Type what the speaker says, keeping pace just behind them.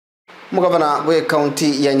Mugavana we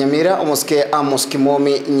county ya Nyamira omoske Amos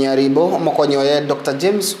Kimomi Nyaribo mokonyoye Dr.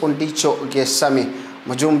 James Ondicho Gesami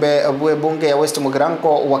mujumbe bwe bunge ya West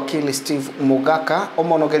Mugirango wakili Steve Mugaka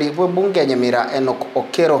omonogeri bwe bunge ya Nyamira Enoch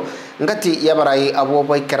Okero ngati yabarai abo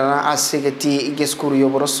boikarana asegeti geskuru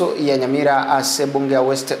yoboroso ya Nyamira ase bunge ya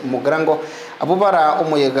West Mugirango abubara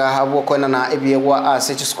omoyega abo konana ebiyewa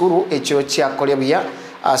ase chiskuru echo cha kolyabya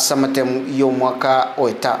asamatem yo mwaka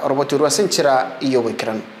oeta roboti ruasenchira iyo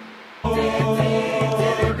boikarana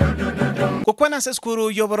Kukwana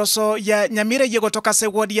seskuru yoboroso ya Nyamira yegotoka se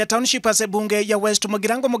ward ya township ase bunge ya West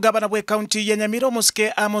Mugirango mugabana bwe county ya Nyamira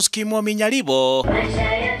omoske Amos Kimomi Nyaribo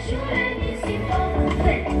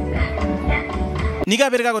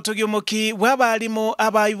Nigaberega gotogyo moki wabalimo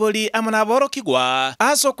abayiboli amana borokigwa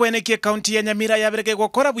aso kwenekie county ya Nyamira yaberege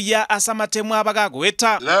gukora buya asamatemu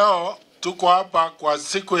abagagweta. Leo tuko hapa kwa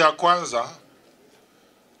siku ya kwanza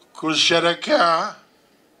kusherekea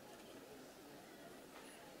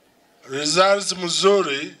results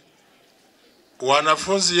mzuri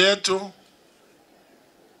wanafunzi yetu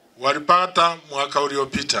walipata mwaka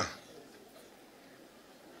uliopita.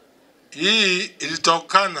 Hii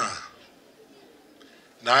ilitokana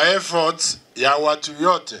na efforts ya watu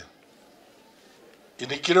yote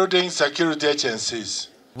including security agencies.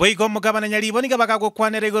 Weigo mugabana Nyaribo nigabagago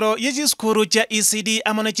kwaneregoro yejiskuru cha ECD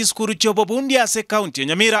amone chiskuru chobo bundi ase county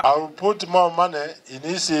Nyamira. I will put more money in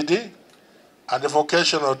ECD and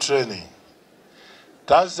vocational training.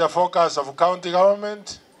 That's the focus of county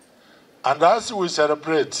government. And as we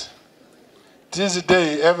celebrate this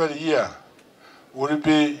day every year, we'll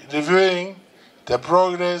be reviewing the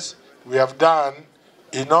progress we have done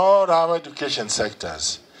in all our education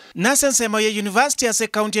sectors. Nasensemo ya university ase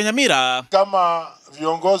county ya Nyamira. Kama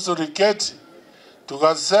viongozi riketi,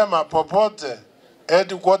 tukasema popote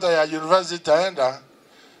headquarter ya university taenda,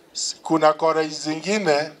 kuna college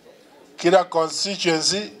zingine, kila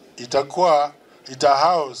constituency ita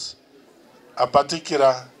house a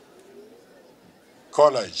particular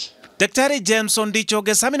college. Dr. James Ondicho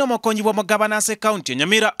Gesami no mokonyi wa mugabana ase county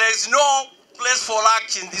Nyamira. There is no place for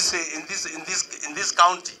luck in this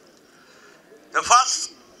county. The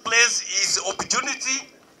first place is opportunity,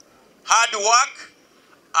 hard work,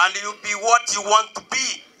 and you'll be what you want to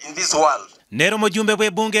be in this world. Nero mujumbe bwe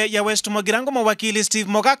bunge ya West Mugirango mawakili Steve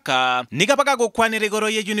Mugaka nigabaga gukwanira igoro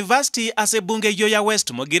ya university ase bunge yo ya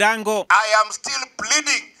West Mugirango. I am still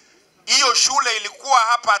pleading hiyo shule ilikuwa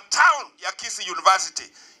hapa town ya KCSE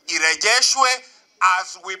University irejeshwe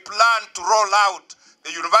as we plan to roll out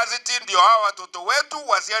the university, ndio hawa watoto wetu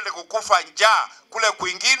wasiende kukufa njaa kule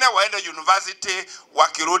kwingine, waende university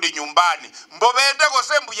wakirudi nyumbani mbobende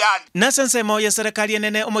gosembu yani. Nasensemo ya serikali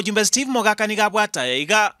nene omujumbe Steve Mugaka nigabwata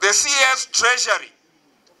iga the CS Treasury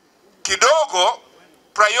kidogo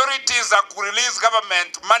priorities za release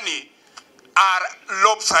government money are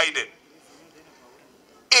lopsided.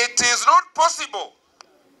 It is not possible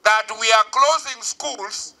that we are closing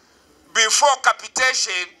schools before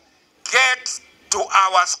capitation gets to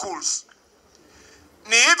our schools.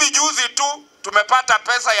 Ni hivi juzi tu tumepata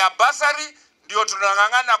pesa ya basari ndio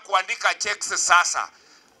tunangangana kuandika checks sasa.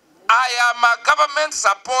 I am a government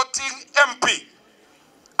supporting MP,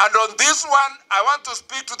 and on this one I want to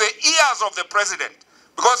speak to the ears of the president,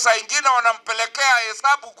 because saa ingine wanampelekea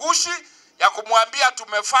hesabu gushi ya kumwambia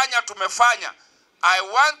tumefanya. I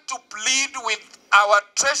want to plead with our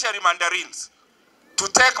treasury mandarins to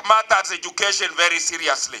take matters education very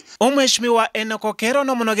seriously. Omweshimiwa Enoch Okero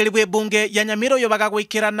no monogeri bwe bunge ya Nyamira yobaga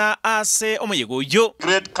gwikirana ase omuyigo yo.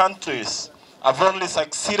 Great countries have only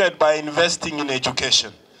succeeded by investing in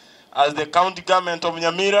education. As the county government of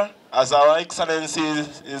Nyamira, as our excellency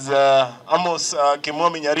is Amos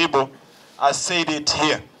Kimomi Nyaribo has said it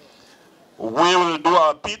here, we will do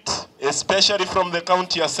our bit, especially from the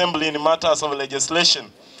county assembly in matters of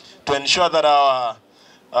legislation, to ensure that our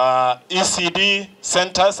ECD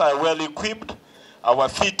centers are well equipped, our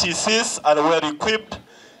VTCs are well equipped,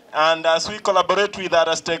 and as we collaborate with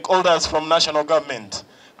other stakeholders from national government,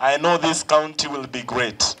 I know this county will be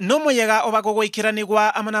great. No moyega obagogo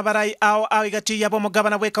ikiranigwa amana barai ao igati yabo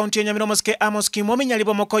mugabana bwe county ya Nyamira moske Amos Kimomi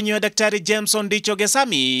Nyaribo mokonyo Dr. James Ondicho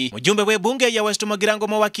Gesami mujumbe bwe bunge ya West Mugirango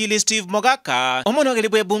mawakili Steve Mugaka omonogeri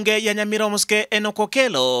bwe bunge ya Nyamira moske Enoch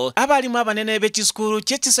Okero abalimu abanene bechiskuru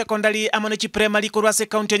chechi secondary amone chi primary kurwase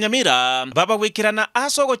county ya Nyamira baba wikirana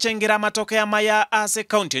asogo chengera matoke ya maya ase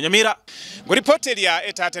county ya Nyamira. Nguripoti ya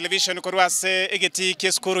Eta Television kurwase egeti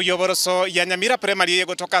keskuru yoboroso ya Nyamira primary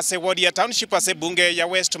yego kase ward ya township ase bunge ya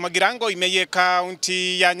West Mugirango imeye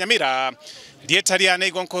county ya Nyamira lietariane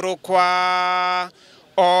igonkoro kwa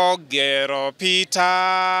Ogero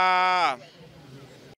Peter.